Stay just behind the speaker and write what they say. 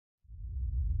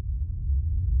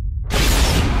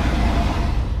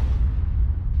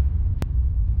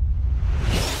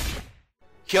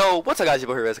Yo, what's up guys, your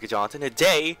boy here, Resuka Johnson.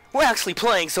 Today, we're actually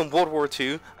playing some World War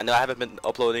II. I know I haven't been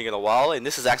uploading in a while, and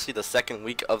this is actually the second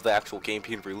week of the actual game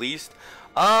being released.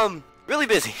 Really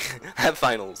busy. I have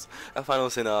finals.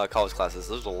 in college classes.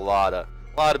 There's a lot of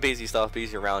busy stuff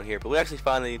around here, but we're actually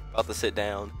finally about to sit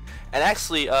down. And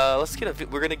actually,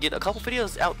 we're gonna get a couple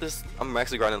videos out I'm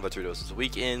actually grinding a bunch of videos this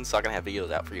weekend, so I'm gonna have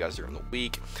videos out for you guys during the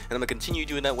week. And I'm gonna continue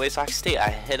doing that way so I can stay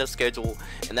ahead of schedule,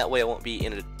 and that way I won't be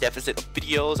in a deficit of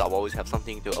videos. I'll always have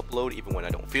something to upload even when I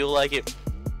don't feel like it.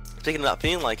 Speaking of not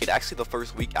feeling like it, actually the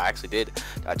first week I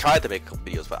tried to make a couple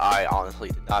videos, but I honestly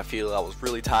did not feel it. I was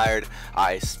really tired.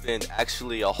 I spent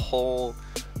actually a whole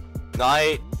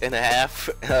night and a half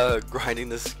grinding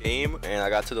this game, and I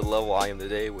got to the level I am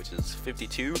today, which is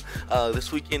 52.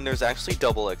 This weekend there's actually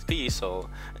double XP, so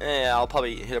I'll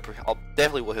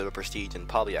definitely will hit a prestige and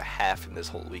probably a half in this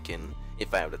whole weekend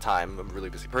if I have the time. I'm a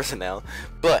really busy person now,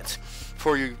 but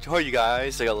for you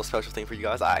guys, I got a little special thing for you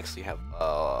guys. I actually have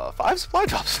 5 supply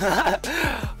drops. 5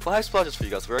 supply drops for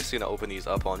you guys. We're actually gonna open these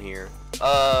up on here.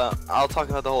 I'll talk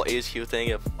about the whole HQ thing.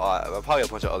 If I'll probably have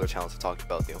a bunch of other channels to talk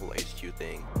about the whole HQ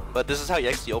thing, but this is how you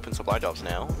actually open supply drops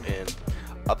now. And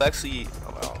I've actually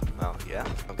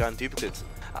I've gotten duplicates.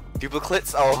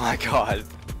 Oh my god.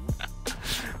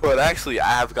 Well, actually I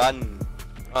have gotten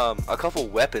a couple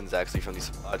weapons actually from these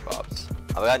supply drops.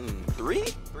 I've gotten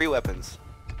three weapons.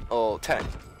 Oh, 10,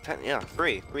 yeah,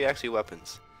 3 actually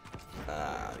weapons.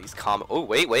 These oh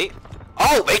wait,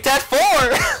 oh, make that 4.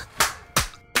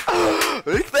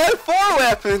 Make that 4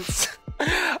 weapons.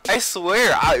 I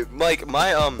swear,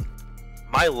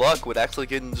 my luck with actually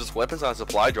getting just weapons on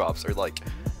supply drops are like,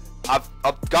 I've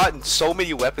gotten so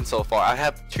many weapons so far. I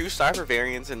have 2 sniper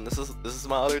variants, and this is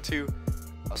my other 2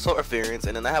 assault variants,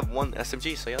 and then I have 1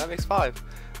 SMG, so yeah, that makes 5.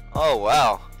 Oh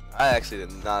wow, I actually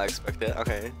did not expect that.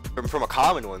 Okay, from a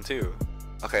common one too.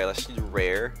 Okay, let's do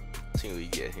rare. Let's see what we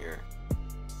get here.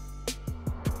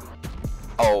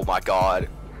 Oh my god,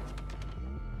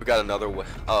 we got another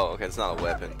oh, okay, it's not a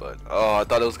weapon, but oh, I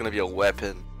thought it was gonna be a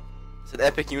weapon. It's an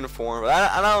epic uniform.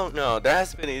 I don't know, there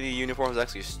hasn't been any uniforms that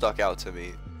actually stuck out to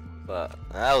me, but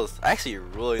that was actually a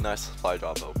really nice supply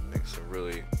drop opening. So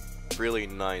really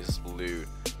nice loot.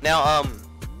 Now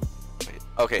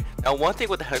okay, now one thing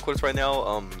with the headquarters right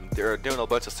now, they're doing a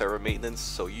bunch of server maintenance,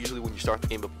 so usually when you start the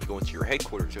game up, you go into your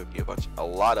headquarters, you'll be a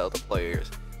lot of other players.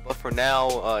 But for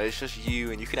now, it's just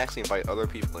you, and you can actually invite other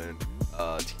people in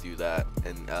to do that,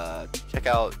 and check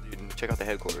out the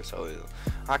headquarters. So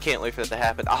I can't wait for that to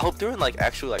happen. I hope during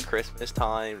actually Christmas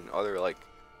time and other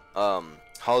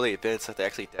holiday events that they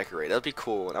actually decorate. That'd be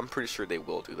cool, and I'm pretty sure they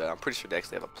will do that. I'm pretty sure they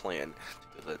actually have a plan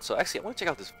to do that. So actually, I want to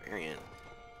check out this variant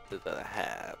that I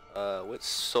have. What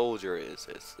soldier is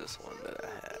this one that I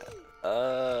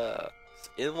have? It's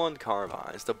M1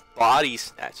 Carbine. It's the Body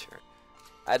Snatcher.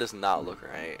 That does not look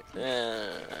right. I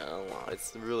don't know.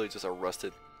 It's really just a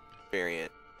rusted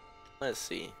variant. Let's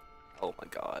see. Oh my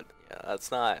god. Yeah,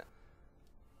 that's not.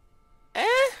 No.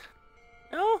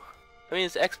 I mean,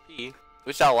 it's XP,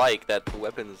 which I like that the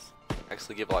weapons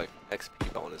actually give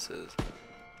XP bonuses,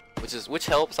 which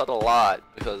helps out a lot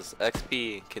because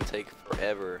XP can take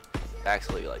forever to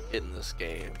actually get in this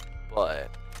game. But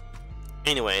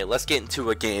anyway, let's get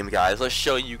into a game, guys. Let's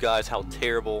show you guys how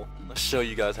terrible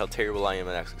I am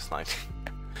at actually sniping.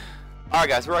 Alright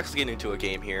guys, we're actually getting into a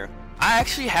game here. I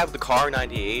actually have the Kar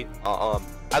 98. I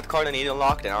have the Kar 98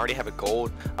 unlocked, and I already have a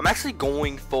gold. I'm actually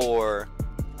going for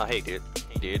hey dude.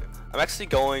 I'm actually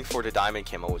going for the diamond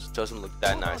camo, which doesn't look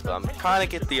that nice, but I'm trying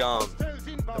to get the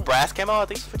brass camo. I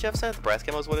think that's what Jeff said. The brass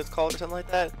camo is what it's called, or something like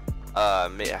that.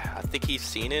 I think he's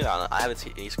seen it. I haven't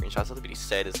seen any screenshots of it, but he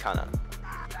said it's kind of.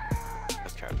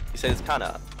 He said it's kind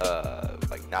of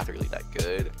not really that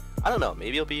good. I don't know.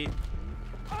 Maybe it'll be.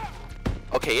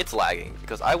 Okay, it's lagging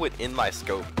because I went in my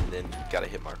scope and then got a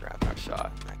hit marker after I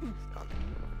shot.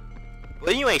 But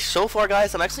anyway, so far,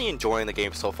 guys, I'm actually enjoying the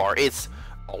game so far. It's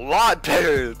a lot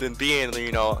better than being,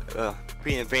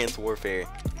 being Advanced Warfare,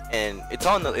 and it's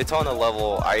on the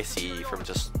level I see from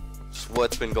just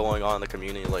what's been going on in the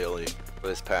community lately for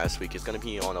this past week. It's gonna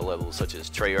be on a level such as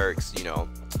Treyarch's,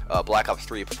 Black Ops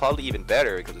 3, but probably even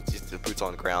better because it's just the boots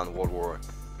on the ground World War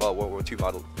II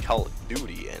model Call of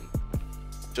Duty, and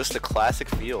just the classic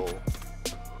feel.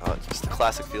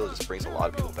 Just brings a lot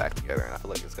of people back together, and I feel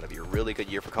like it's gonna be a really good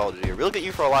year for Call of Duty, a really good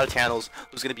year for a lot of channels.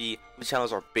 Whose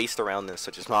channels are based around this,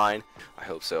 such as mine. I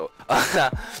hope so.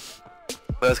 But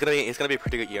it's gonna be a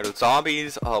pretty good year. The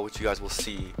zombies, which you guys will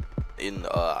see in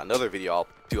another video. I'll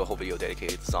do a whole video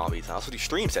dedicated to zombies, and I also do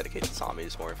streams dedicated to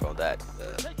zombies. More info on that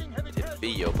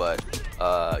video, but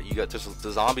you got just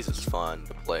the zombies is fun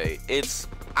to play. It's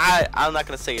I'm not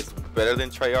gonna say it's better than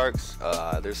Treyarch's.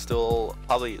 There's still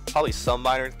probably some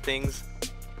minor things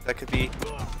that could be.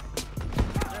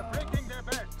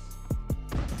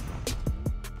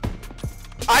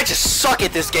 I just suck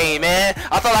at this game, man.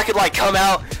 I thought I could like come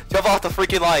out, jump off the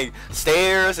freaking like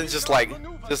stairs, and just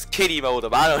kitty mode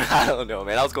them. I don't know,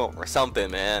 man. I was going for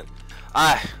something, man.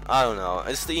 I don't know.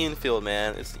 It's the infield,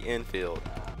 man. It's the infield.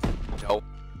 Nope.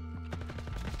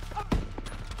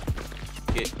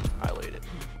 Get violated.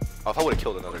 Oh, if I would have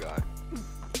killed another guy.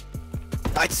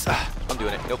 I'm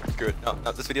doing it. Nope, screw it. No,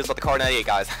 this video's about the Kar 98,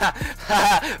 guys.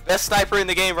 Best sniper in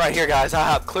the game right here, guys.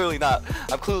 I'm clearly not.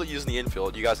 I'm clearly using the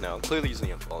infield. You guys know. I'm clearly using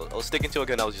the infield. I was sticking to a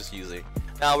gun I was just using.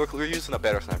 Now we're using a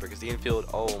better sniper because the infield.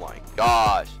 Oh my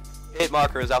gosh, hit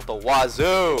marker is out the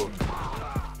wazoo.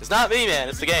 It's not me, man.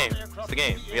 It's the game. It's the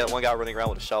game. We got one guy running around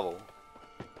with a shovel,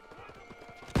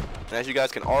 and as you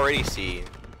guys can already see,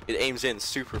 it aims in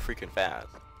super freaking fast.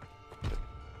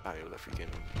 Not even with a freaking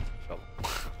shovel.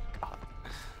 God.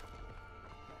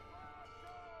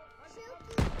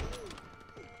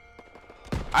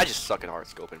 I just suck at hard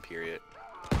scoping, period.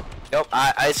 Nope,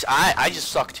 I just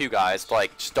suck too, guys.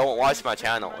 Like, just don't watch my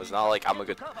channel. It's not like I'm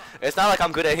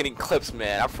good at hitting clips,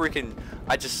 man.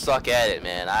 I just suck at it,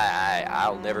 man.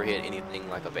 I'll never hit anything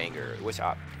like a banger, which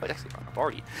I've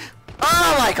already.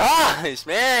 Oh my gosh,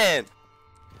 man.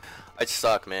 I just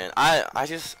suck, man. I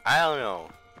don't know.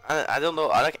 I don't know.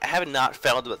 I have not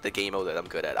found the game mode that I'm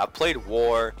good at. I've played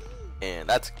War, and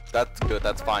that's good.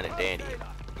 That's fine and dandy.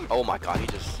 Oh my god,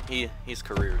 his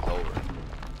career is over.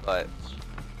 But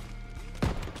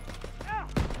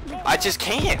I just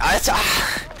can't.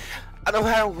 No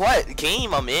matter what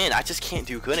game I'm in, I just can't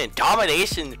do good in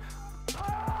domination.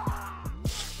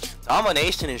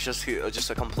 Domination is just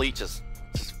a complete just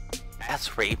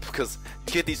ass rape, because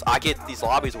I get these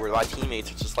lobbies where my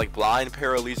teammates are just like blind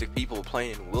paralytic people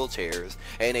playing in wheelchairs,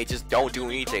 and they just don't do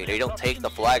anything. They don't take the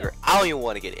flagger. I don't even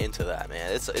want to get into that,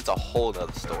 man. It's a whole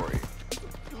nother story,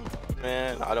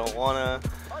 man. I don't wanna.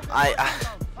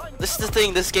 This is the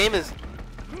thing. This game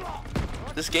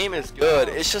is good.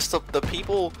 It's just the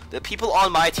people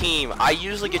on my team. I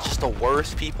usually get just the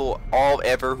worst people all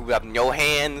ever, who have no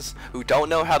hands, who don't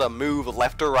know how to move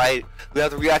left or right, who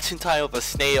have the reaction time of a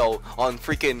snail on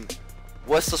freaking,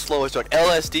 what's the slowest drug?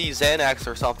 LSD, Xanax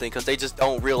or something, because they just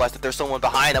don't realize that there's someone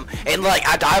behind them. And like,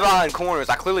 I dive behind corners.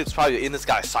 I clearly was probably in this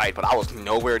guy's sight, but I was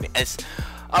nowhere.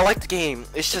 I like the game.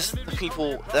 It's just the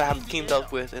people that I'm teamed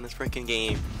up with in this freaking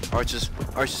game are just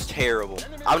terrible.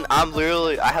 I'm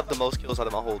literally, I have the most kills out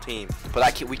of my whole team,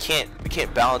 but we can't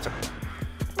balance our.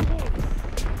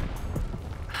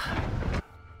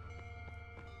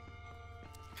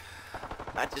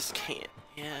 I just can't.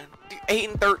 Yeah, 8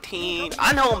 and 13.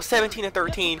 I know I'm 17 and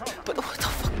 13, but what the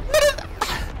fuck?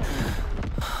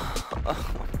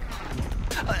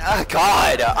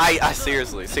 God, I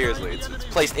seriously, it's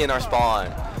placed in our spawn.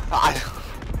 I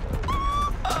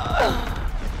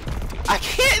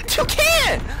can't.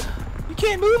 You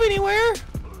can't move anywhere.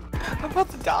 I'm about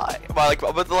to die. I'm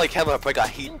about to like have a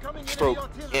heat stroke,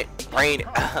 brain.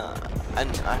 I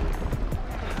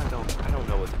don't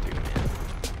know what to do, man.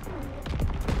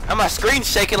 And my screen's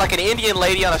shaking like an Indian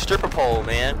lady on a stripper pole,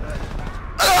 man.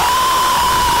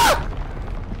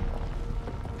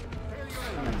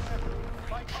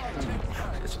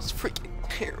 This was freaking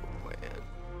terrible, man.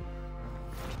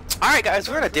 Alright guys,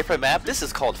 we're on a different map. This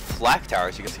is called Flak Tower,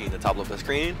 as you can see in the top left of the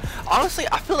screen. Honestly,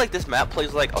 I feel like this map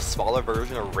plays like a smaller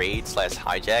version of Raid /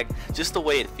 Hijack. Just the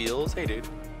way it feels. Hey dude.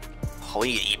 Oh,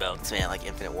 we need emotes, man, like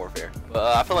Infinite Warfare.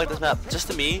 I feel like this map, just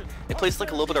to me, it plays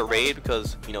like a little bit of Raid,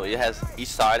 because, you know, each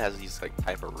side has these like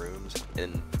type of rooms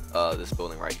in this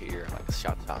building right here, like a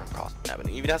shot across the map, and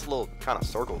it even has a little kind of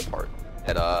circle part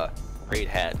that Raid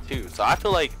had too. So I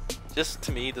feel like, just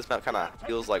to me, this map kind of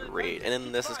feels like Raid, and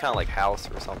then this is kind of like House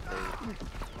or something.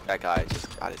 That guy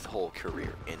just got his whole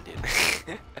career ended.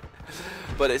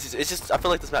 But it's just I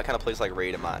feel like this map kind of plays like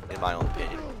Raid in my own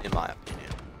opinion. In my opinion,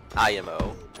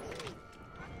 IMO.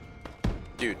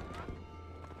 Dude.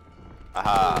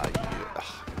 Aha.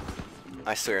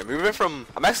 I swear, moving from,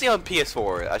 I'm actually on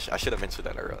PS4. I should have mentioned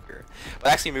that earlier. But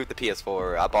I actually moved to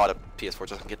PS4. I bought a PS4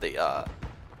 just to get the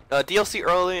DLC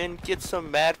early and get some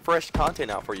mad fresh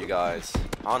content out for you guys.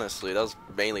 Honestly, that was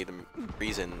mainly the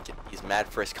reason, get these mad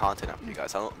fresh content out for you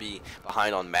guys. I don't be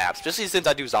behind on maps, especially since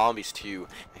I do zombies too.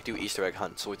 I do Easter egg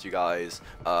hunts with you guys,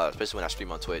 especially when I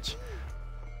stream on Twitch.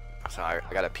 So I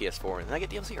got a PS4 and I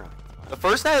get DLC early. The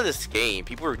first night of this game,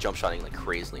 people were jump shotting like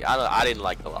crazily. I didn't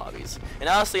like the lobbies, and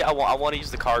honestly, I want to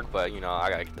use the card, but you know, I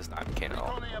gotta get this diamond cannon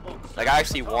on. Like, I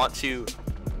actually want to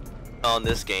on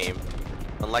this game,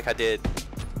 unlike I did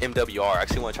MWR. I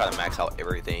actually want to try to max out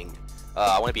everything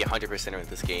I want to be 100% in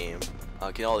this game.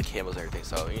 Get all the camos and everything.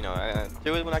 So you know,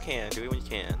 do it when I can. Do it when you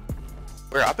can.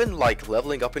 Where I've been like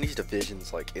leveling up in these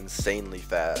divisions like insanely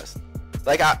fast.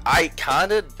 Like I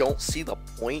kinda don't see the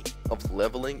point of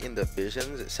leveling in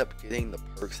divisions except getting the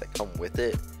perks that come with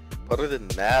it. But other than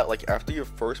that, like after your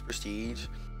first prestige,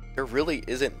 there really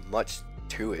isn't much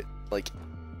to it. Like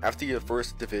after your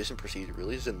first division prestige, there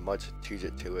really isn't much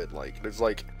to it. Like there's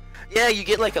like, yeah, you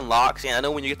get like unlocks. Yeah, I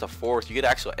know when you get to fourth, you get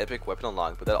actual epic weapon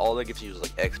unlock, but that all that gives you is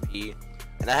like XP.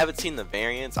 And I haven't seen the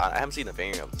variants. I haven't seen the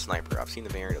variant of the sniper. I've seen the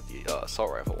variant of the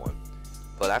assault rifle one.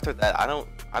 But after that, I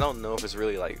don't know if it's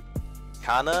really like,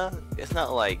 kinda. It's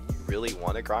not like you really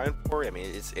want to grind for it. I mean,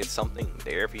 it's something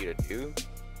there for you to do.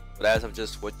 But as of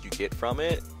just what you get from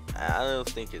it, I don't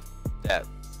think it's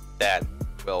that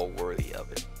well worthy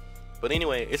of it. But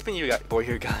anyway, it's been your boy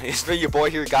here, guy. It's been your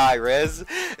boy here, guy, Rez.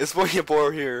 It's been your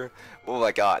boy here. Oh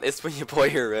my God, it's been your boy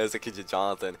here, Rez, aka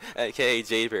Jonathan, aka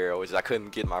J-Barrel, which I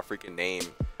couldn't get my freaking name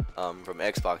from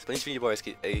Xbox. But it's been your boy,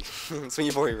 it's been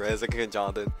your boy Rez, aka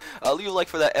Jonathan. Leave a like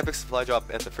for that epic supply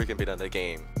drop at the freaking beginning of the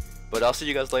game. But I'll see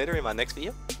you guys later in my next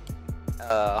video.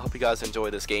 I hope you guys enjoy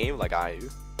this game like I do.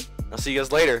 I'll see you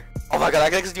guys later. Oh my God, I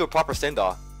gotta do a proper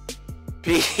send-off.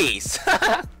 Peace.